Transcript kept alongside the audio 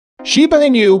Shiba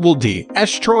Inu will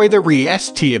destroy the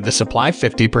rest of the supply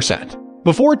 50%.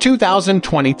 Before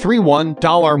 2023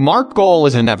 $1 mark goal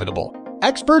is inevitable.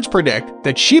 Experts predict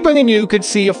that Shiba Inu could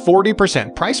see a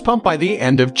 40% price pump by the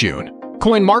end of June.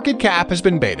 CoinMarketCap has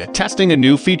been beta testing a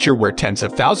new feature where tens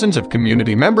of thousands of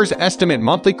community members estimate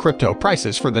monthly crypto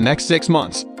prices for the next 6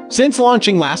 months. Since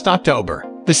launching last October,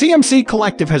 the CMC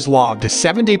Collective has logged a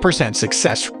 70%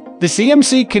 success. The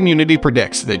CMC community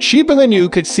predicts that Shiba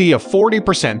Inu could see a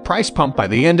 40% price pump by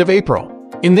the end of April.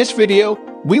 In this video,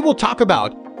 we will talk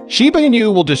about Shiba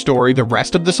Inu will destroy the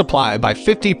rest of the supply by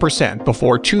 50%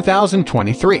 before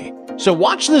 2023. So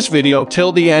watch this video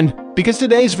till the end, because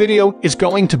today's video is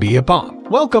going to be a bomb.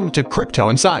 Welcome to Crypto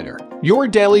Insider, your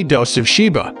daily dose of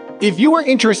Shiba. If you are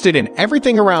interested in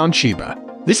everything around Shiba,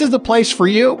 this is the place for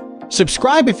you.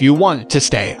 Subscribe if you want to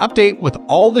stay updated with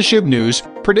all the SHIB news,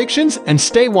 predictions, and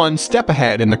stay one step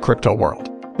ahead in the crypto world.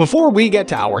 Before we get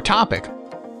to our topic,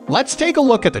 let's take a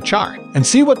look at the chart and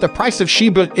see what the price of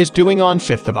Shiba is doing on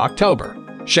 5th of October.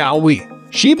 Shall we?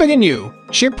 Shiba Inu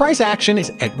SHIB price action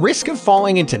is at risk of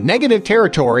falling into negative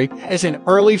territory as an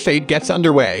early fade gets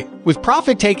underway, with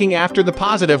profit taking after the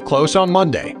positive close on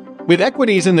Monday. With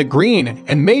equities in the green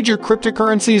and major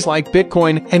cryptocurrencies like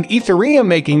Bitcoin and Ethereum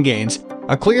making gains,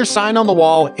 a clear sign on the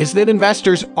wall is that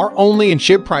investors are only in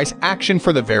SHIB price action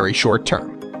for the very short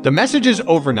term. The messages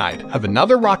overnight of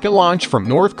another rocket launch from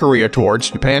North Korea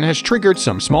towards Japan has triggered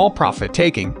some small profit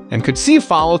taking and could see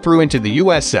follow-through into the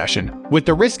US session, with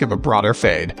the risk of a broader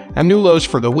fade and new lows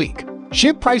for the week.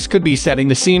 SHIB price could be setting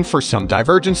the scene for some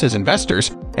divergence as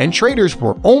investors and traders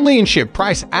were only in SHIB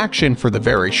price action for the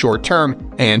very short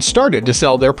term and started to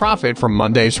sell their profit from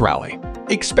Monday's rally.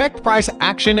 Expect price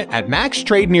action at max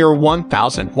trade near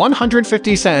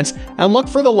 1,150 cents and look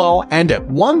for the low end at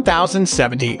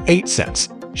 1,078 cents.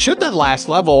 Should that last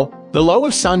level, the low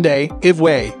of Sunday, give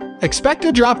way, expect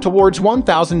a drop towards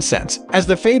 1,000 cents as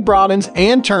the fade broadens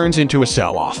and turns into a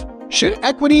sell-off. Should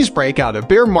equities break out of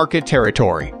bear market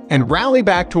territory and rally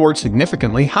back towards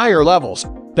significantly higher levels,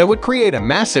 that would create a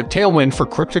massive tailwind for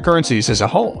cryptocurrencies as a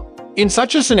whole. In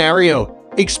such a scenario,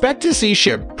 expect to see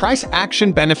SHIB price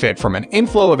action benefit from an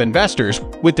inflow of investors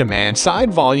with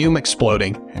demand-side volume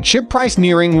exploding and SHIB price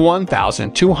nearing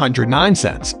 1,209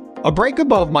 cents. A break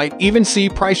above might even see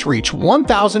price reach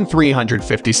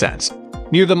 1,350 cents,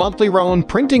 near the monthly round,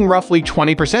 printing roughly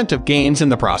 20% of gains in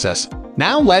the process.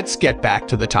 Now let's get back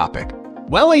to the topic.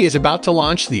 Welly is about to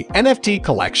launch the NFT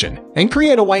collection and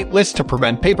create a whitelist to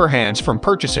prevent paper hands from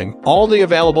purchasing all the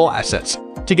available assets.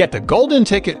 To get the golden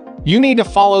ticket, you need to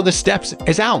follow the steps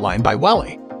as outlined by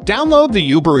Welly. Download the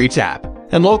Uber Eats app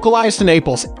and localize to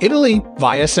Naples, Italy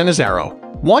via Cenazzaro.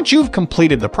 Once you've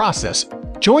completed the process,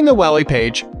 join the Welly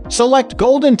page, select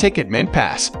Golden Ticket Mint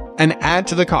Pass, and add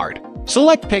to the cart.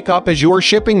 Select Pickup as your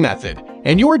shipping method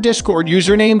and your Discord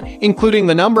username, including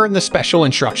the number in the special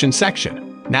instructions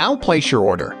section. Now place your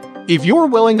order. If you're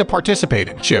willing to participate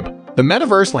in SHIB, the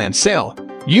Metaverse land sale,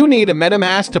 you need a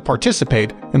MetaMask to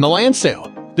participate in the land sale.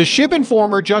 The SHIB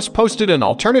Informer just posted an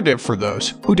alternative for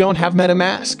those who don't have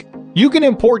MetaMask. You can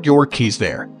import your keys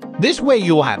there. This way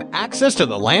you'll have access to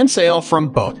the land sale from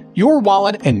both your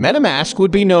wallet and MetaMask.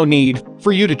 Would be no need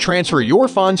for you to transfer your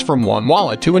funds from one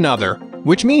wallet to another,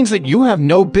 which means that you have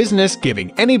no business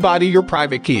giving anybody your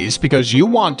private keys because you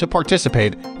want to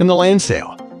participate in the land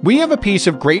sale. We have a piece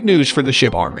of great news for the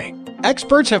SHIB army.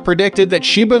 Experts have predicted that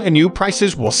Shiba Inu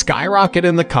prices will skyrocket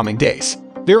in the coming days.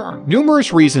 There are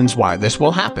numerous reasons why this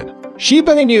will happen.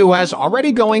 Shiba Inu has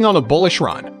already going on a bullish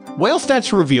run. Whale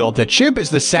Stats revealed that SHIB is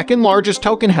the second largest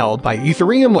token held by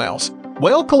Ethereum whales.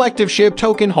 Whale Collective SHIB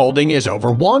token holding is over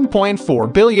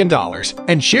 $1.4 billion,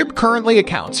 and SHIB currently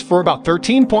accounts for about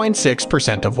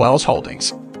 13.6% of Whale's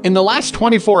holdings. In the last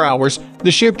 24 hours, the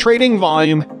SHIB trading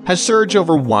volume has surged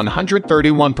over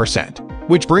 131%,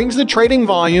 which brings the trading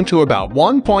volume to about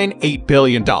 $1.8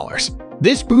 billion.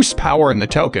 This boosts power in the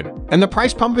token, and the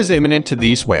price pump is imminent to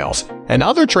these whales and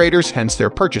other traders, hence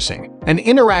their purchasing and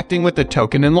interacting with the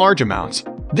token in large amounts.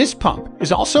 This pump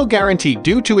is also guaranteed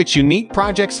due to its unique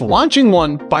projects launching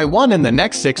one by one in the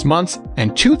next 6 months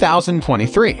and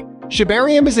 2023.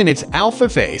 Shibarium is in its alpha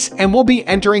phase and will be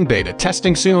entering beta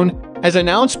testing soon, as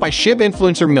announced by SHIB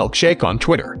influencer Milkshake on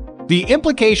Twitter. The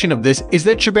implication of this is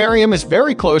that Shibarium is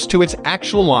very close to its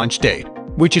actual launch date,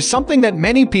 which is something that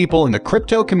many people in the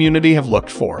crypto community have looked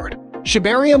forward.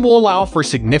 Shibarium will allow for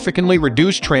significantly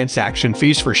reduced transaction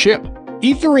fees for SHIB.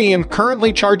 Ethereum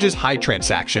currently charges high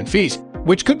transaction fees,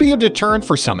 which could be a deterrent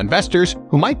for some investors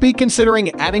who might be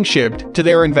considering adding SHIB to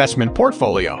their investment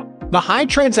portfolio. The high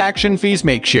transaction fees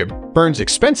make SHIB burns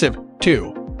expensive,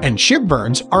 too, and SHIB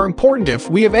burns are important if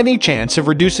we have any chance of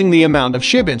reducing the amount of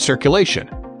SHIB in circulation.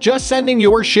 Just sending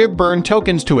your SHIB burn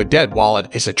tokens to a dead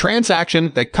wallet is a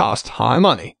transaction that costs high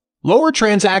money. Lower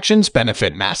transactions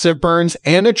benefit massive burns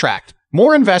and attract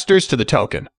more investors to the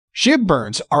token. SHIB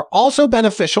burns are also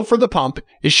beneficial for the pump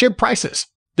is SHIB prices.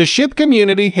 The SHIB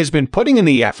community has been putting in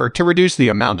the effort to reduce the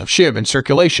amount of SHIB in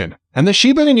circulation, and the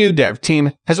Shiba Inu dev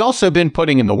team has also been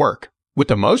putting in the work, with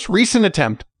the most recent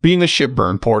attempt being the SHIB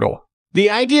burn portal. The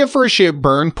idea for a SHIB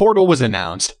burn portal was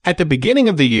announced at the beginning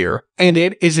of the year, and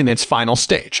it is in its final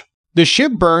stage. The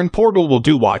SHIB burn portal will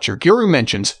do what your guru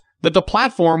mentions, that the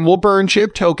platform will burn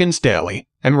SHIB tokens daily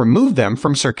and remove them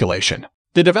from circulation.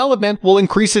 The development will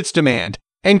increase its demand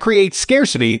and create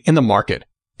scarcity in the market,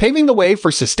 paving the way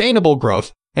for sustainable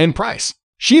growth and price.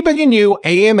 Shiba Inu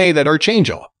AMA that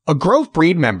Archangel, a growth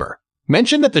breed member,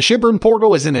 mentioned that the SHIB burn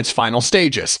portal is in its final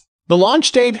stages. The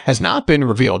launch date has not been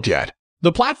revealed yet.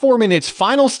 The platform in its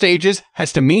final stages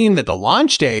has to mean that the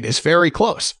launch date is very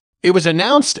close. It was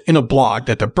announced in a blog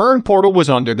that the burn portal was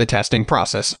under the testing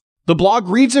process. The blog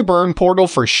reads a burn portal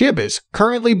for SHIB is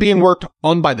currently being worked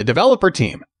on by the developer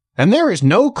team, and there is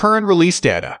no current release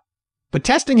data. But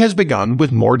testing has begun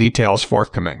with more details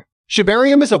forthcoming.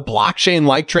 Shibarium is a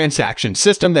blockchain-like transaction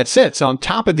system that sits on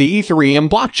top of the Ethereum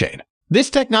blockchain. This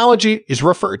technology is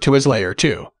referred to as Layer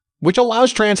 2. Which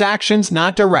allows transactions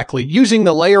not directly using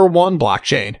the Layer 1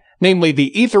 blockchain, namely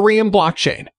the Ethereum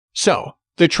blockchain. So,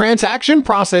 the transaction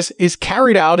process is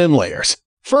carried out in layers.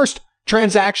 First,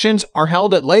 transactions are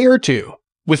held at Layer 2,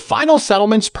 with final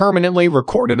settlements permanently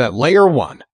recorded at Layer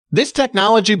 1. This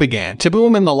technology began to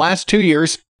boom in the last 2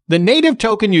 years. The native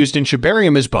token used in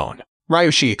Shibarium is Bone.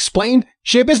 Ryoshi explained,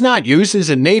 SHIB is not used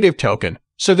as a native token,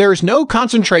 so there is no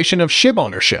concentration of SHIB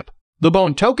ownership. The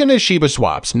Bone token is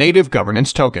shibaswap's native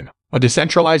governance token, a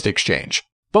decentralized exchange.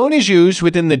 Bone is used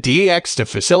within the DEX to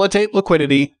facilitate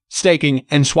liquidity, staking,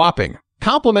 and swapping,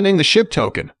 complementing the SHIB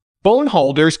token. Bone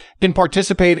holders can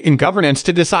participate in governance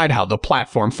to decide how the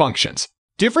platform functions.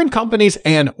 Different companies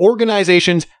and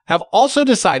organizations have also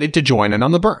decided to join in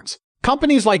on the burns.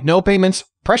 Companies like No Payments,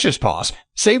 Precious Paws,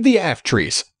 Save the F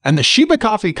Trees, and the Shiba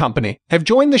Coffee Company have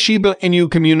joined the Shiba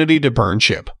Inu community to burn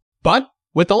SHIB. But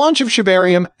with the launch of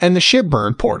Shibarium and the SHIB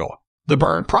burn portal, the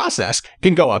burn process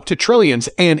can go up to trillions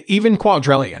and even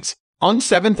quadrillions. On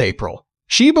 7th April,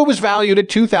 Shiba was valued at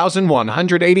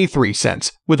 2,183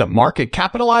 cents, with a market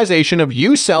capitalization of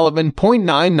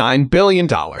 $7.99 billion.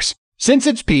 Since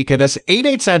its peak at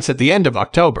 88 cents at the end of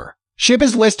October, SHIB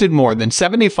has listed more than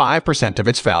 75% of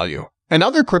its value, and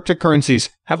other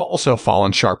cryptocurrencies have also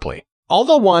fallen sharply.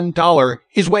 Although $1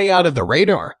 is way out of the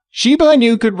radar, Shiba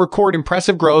Inu could record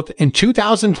impressive growth in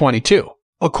 2022.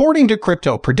 According to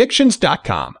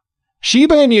CryptoPredictions.com,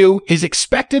 Shiba Inu is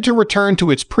expected to return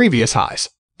to its previous highs.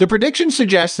 The prediction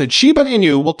suggests that Shiba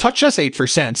Inu will touch us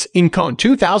 8% in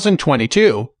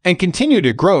 2022 and continue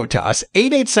to grow to us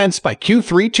 88 cents by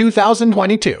Q3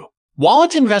 2022.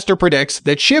 Wallet Investor predicts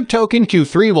that SHIB token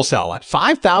Q3 will sell at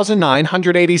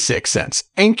 5,986 cents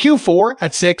and Q4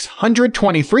 at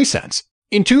 623 cents.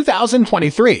 In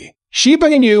 2023, Shiba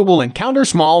Inu will encounter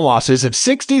small losses of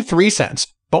 63 cents,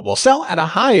 but will sell at a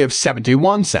high of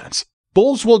 71 cents.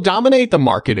 Bulls will dominate the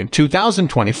market in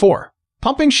 2024,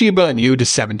 pumping Shiba Inu to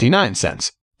 79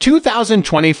 cents.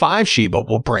 2025 Shiba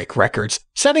will break records,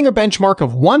 setting a benchmark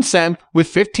of 1 cent with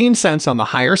 15 cents on the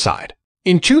higher side.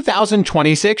 In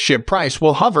 2026, SHIB price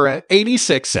will hover at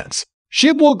 86 cents.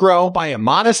 SHIB will grow by a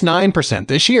modest 9%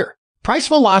 this year. Price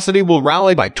velocity will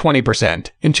rally by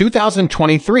 20% in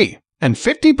 2023 and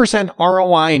 50%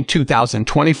 ROI in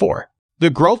 2024. The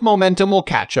growth momentum will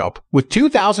catch up with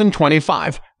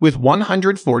 2025 with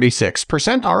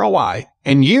 146% ROI,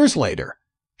 and years later,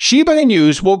 Shiba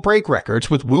Inus will break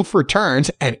records with WOOF returns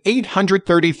at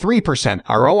 833%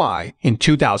 ROI in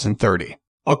 2030.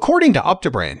 According to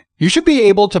Uptobrain, you should be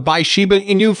able to buy Shiba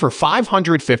Inu for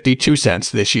 552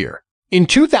 cents this year. In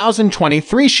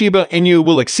 2023, Shiba Inu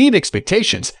will exceed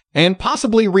expectations and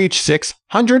possibly reach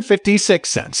 656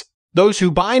 cents. Those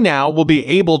who buy now will be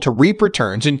able to reap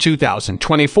returns in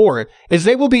 2024 as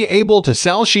they will be able to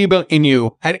sell Shiba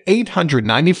Inu at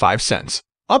 895 cents.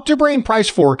 Uptobrain price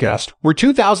forecast for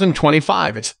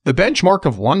 2025 is the benchmark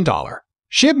of $1.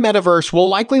 SHIB Metaverse will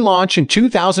likely launch in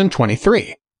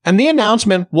 2023, and the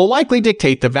announcement will likely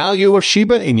dictate the value of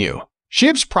Shiba Inu.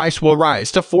 SHIB's price will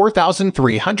rise to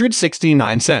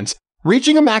 4,369 cents,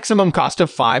 reaching a maximum cost of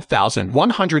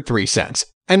 5,103 cents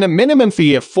and a minimum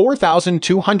fee of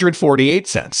 4,248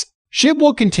 cents. SHIB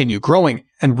will continue growing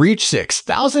and reach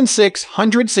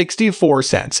 6,664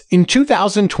 cents in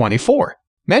 2024.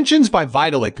 Mentions by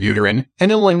Vitalik Buterin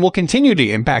and Elon will continue to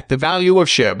impact the value of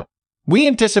SHIB. We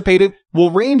anticipate it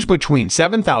will range between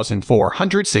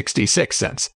 7,466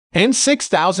 cents and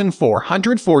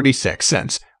 6,446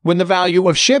 cents, when the value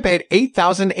of SHIB hit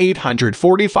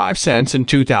 8,845 cents in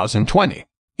 2020.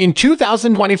 In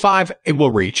 2025, it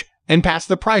will reach and pass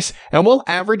the price and will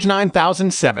average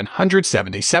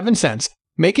 9,777 cents,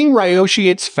 making Ryoshi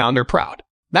its founder proud.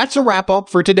 That's a wrap-up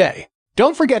for today.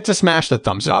 Don't forget to smash the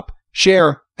thumbs up,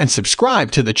 share, and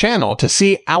subscribe to the channel to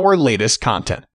see our latest content.